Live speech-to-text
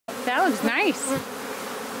that looks nice.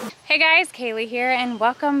 Hey guys, Kaylee here, and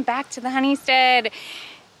welcome back to the Honeystead.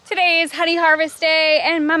 Today is honey harvest day,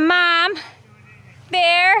 and my mom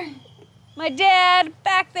there, my dad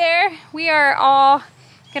back there. We are all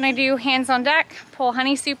gonna do hands on deck, pull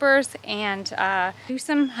honey supers, and do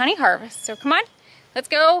some honey harvest. So come on, let's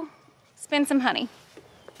go spin some honey.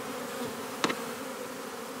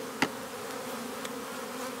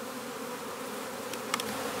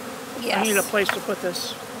 Yes. I need a place to put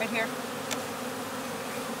this. Right here.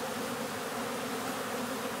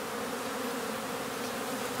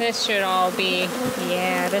 This should all be,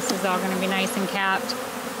 yeah, this is all gonna be nice and capped.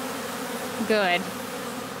 Good.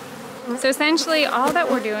 So essentially all that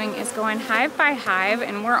we're doing is going hive by hive,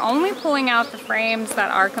 and we're only pulling out the frames that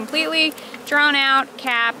are completely drawn out,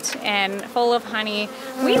 capped, and full of honey.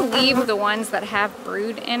 We leave the ones that have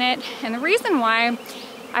brood in it. And the reason why,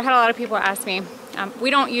 I've had a lot of people ask me,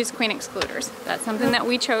 we don't use queen excluders. That's something that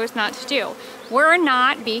we chose not to do. We're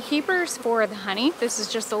not beekeepers for the honey. This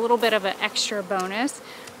is just a little bit of an extra bonus.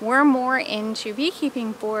 We're more into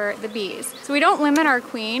beekeeping for the bees. So we don't limit our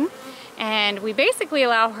queen, and we basically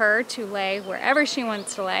allow her to lay wherever she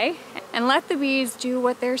wants to lay and let the bees do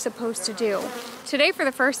what they're supposed to do. Today, for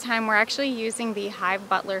the first time, we're actually using the Hive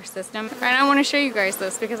Butler system. And I want to show you guys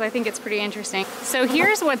this because I think it's pretty interesting. So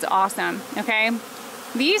here's what's awesome, okay?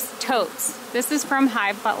 These totes, this is from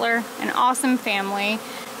Hive Butler, an awesome family.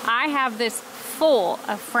 I have this full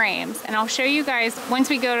of frames, and I'll show you guys once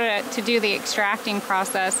we go to do the extracting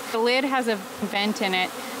process. The lid has a vent in it,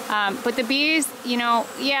 but the bees, you know,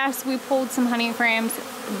 yes, we pulled some honey frames.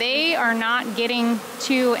 They are not getting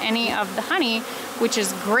to any of the honey, which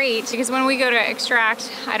is great because when we go to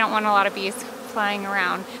extract, I don't want a lot of bees flying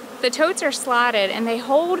around. The totes are slotted and they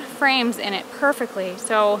hold frames in it perfectly,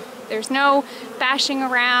 so there's no bashing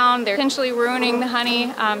around. They're potentially ruining the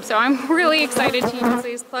honey, so I'm really excited to use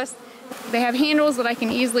these. Plus, they have handles that I can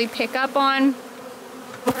easily pick up on.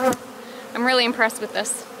 I'm really impressed with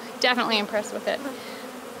this. Definitely impressed with it.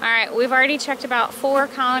 All right, we've already checked about 4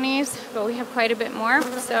 colonies, but we have quite a bit more.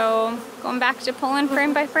 So going back to pulling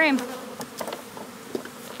frame by frame.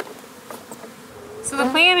 So the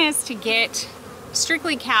plan is to get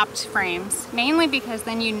strictly capped frames, mainly because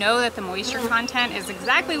then you know that the moisture content is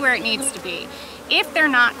exactly where it needs to be. If they're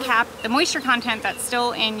not capped, the moisture content that's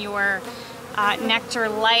still in your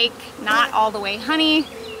nectar-like, not all the way honey,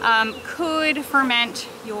 could ferment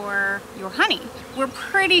your honey. We're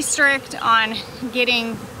pretty strict on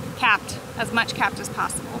getting capped, as much capped as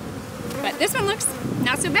possible. But this one looks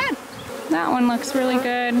not so bad. That one looks really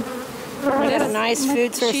good. Got a nice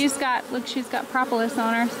food source. She's got propolis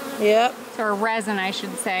on her. Yep. Or resin, I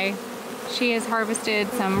should say. She has harvested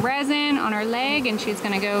some resin on her leg, and she's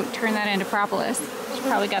gonna go turn that into propolis. She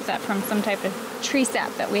probably got that from some type of tree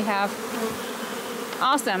sap that we have.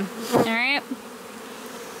 Awesome. All right.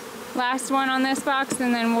 Last one on this box,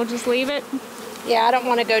 and then we'll just leave it. Yeah, I don't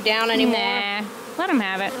want to go down anymore. Nah, let them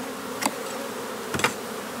have it.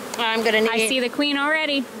 I'm gonna need. I see the queen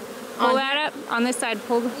already. Pull that up on this side.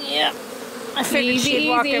 Pull. Yep. I figured she'd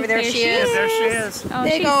walk over there. She is. There she is. Oh,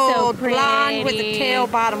 big she's old so pretty. blonde with the tail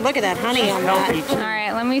bottom. Look at that honey on that. All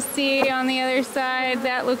right, let me see on the other side.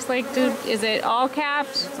 That looks like, is it all capped?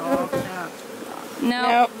 It's all capped. No.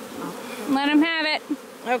 Nope. Let him have it.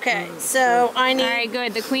 Okay, so I need. All right,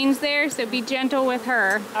 good. The queen's there, so be gentle with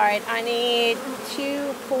her. All right, I need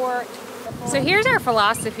 2 quart. So here's our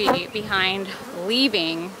philosophy behind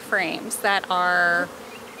leaving frames that are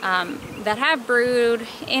that have brood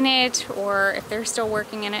in it, or if they're still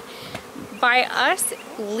working in it. By us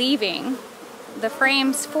leaving the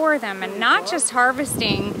frames for them and not just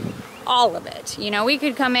harvesting all of it. You know, we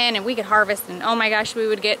could come in and we could harvest, and oh my gosh, we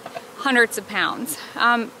would get hundreds of pounds.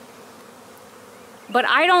 But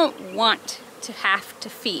I don't want to have to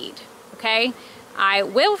feed, okay? I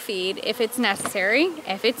will feed if it's necessary,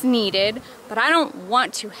 if it's needed, but I don't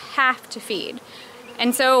want to have to feed.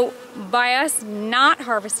 And so by us not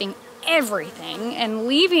harvesting everything and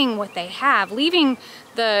leaving what they have, leaving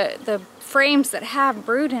the frames that have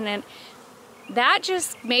brood in it, that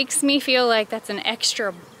just makes me feel like that's an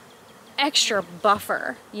extra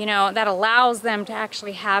buffer, you know, that allows them to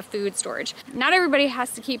actually have food storage. Not everybody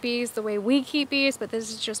has to keep bees the way we keep bees, but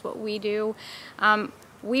this is just what we do.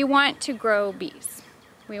 We want to grow bees.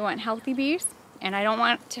 We want healthy bees, and I don't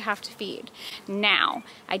want to have to feed. Now,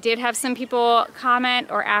 I did have some people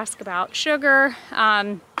comment or ask about sugar.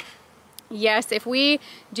 Yes, if we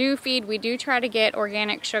do feed, we do try to get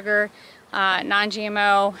organic sugar,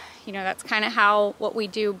 non-GMO. You know, that's kind of what we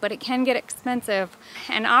do, but it can get expensive.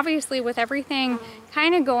 And obviously with everything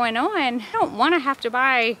kind of going on, I don't want to have to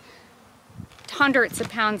buy hundreds of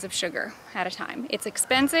pounds of sugar at a time. It's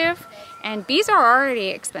expensive, and bees are already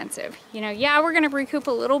expensive. You know, yeah, we're gonna recoup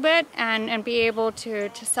a little bit and be able to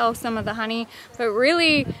sell some of the honey, but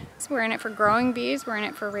really we're in it for growing bees, we're in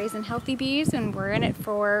it for raising healthy bees, and we're in it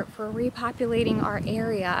for repopulating our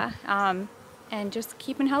area and just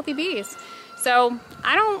keeping healthy bees. So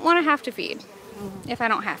I don't wanna have to feed if I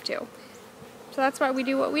don't have to. So that's why we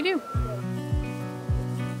do what we do.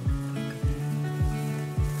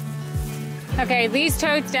 Okay, these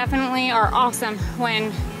totes definitely are awesome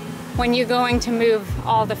when you're going to move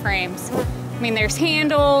all the frames. I mean, there's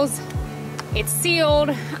handles, it's sealed.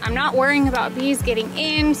 I'm not worrying about bees getting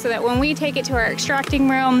in, so that when we take it to our extracting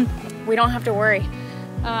room, we don't have to worry.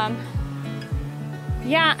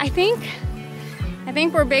 Yeah, I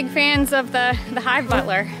think we're big fans of the Hive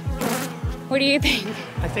Butler. What do you think?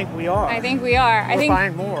 I think we are. I think we are. We're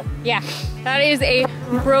buying more. Yeah, that is a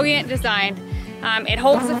brilliant design. It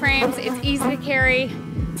holds the frames, it's easy to carry,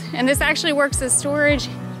 and this actually works as storage,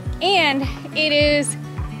 and it is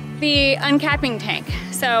the uncapping tank.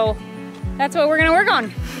 So that's what we're gonna work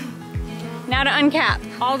on. Now to uncap.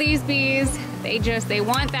 All these bees, they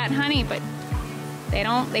want that honey, but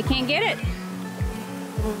they can't get it.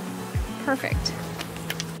 Perfect.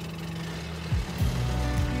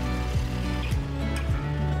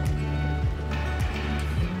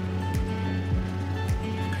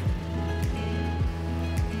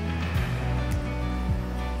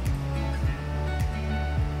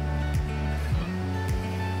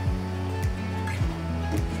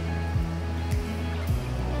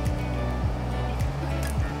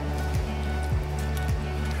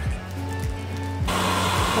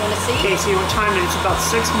 Casey, what time is it? It's about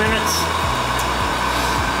 6 minutes.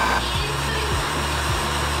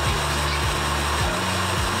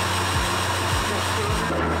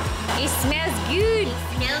 It smells good. It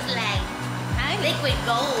smells like liquid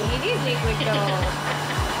gold. It is liquid gold.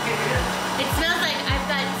 It smells like I've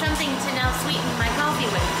got something to now sweeten my coffee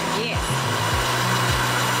with. Yes.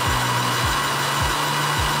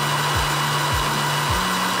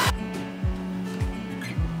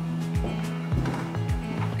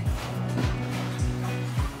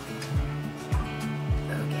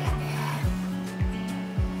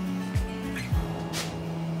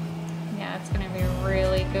 Yeah, it's gonna be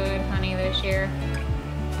really good honey this year.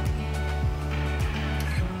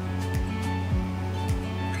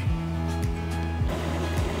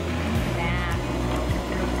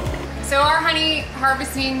 So our honey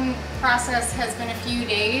harvesting process has been a few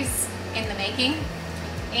days in the making,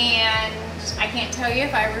 and I can't tell you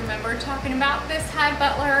if I remember talking about this Hive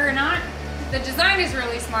Butler or not. The design is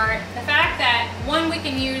really smart. The fact that, one, we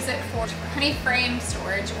can use it for honey frame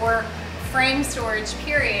storage or frame storage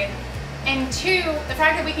period, and two, the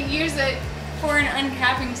fact that we can use it for an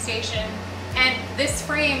uncapping station, and this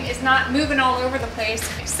frame is not moving all over the place.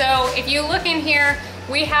 So if you look in here,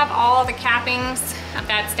 we have all the cappings,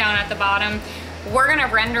 that's down at the bottom. We're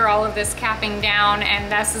gonna render all of this capping down,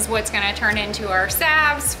 and this is what's gonna turn into our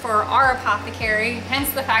salves for our apothecary, hence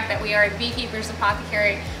the fact that we are a beekeeper's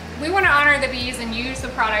apothecary. We wanna honor the bees and use the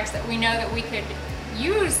products that we know that we could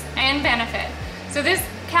use and benefit. So this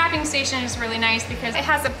capping station is really nice because it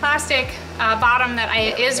has a plastic bottom that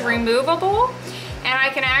is removable, and I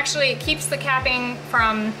can actually, it keeps the capping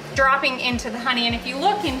from dropping into the honey. And if you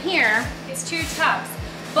look in here, it's 2 tubs,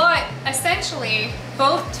 but essentially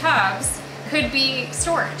both tubs could be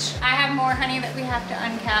storage. I have more honey that we have to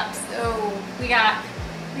uncap, so we got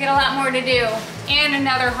a lot more to do, and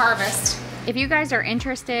another harvest. If you guys are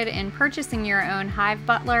interested in purchasing your own Hive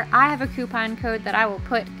Butler, I have a coupon code that I will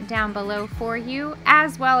put down below for you,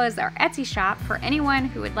 as well as our Etsy shop for anyone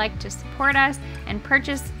who would like to support us and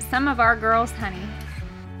purchase some of our girls' honey.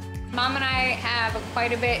 Mom and I have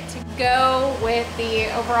quite a bit to go with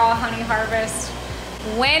the overall honey harvest.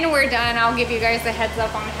 When we're done, I'll give you guys a heads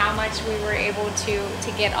up on how much we were able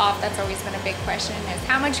to get off. That's always been a big question, is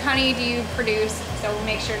how much honey do you produce? So we'll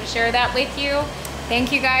make sure to share that with you.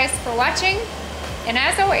 Thank you guys for watching. And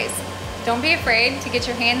as always, don't be afraid to get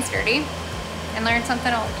your hands dirty and learn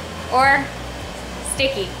something old or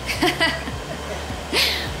sticky.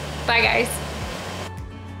 Bye guys.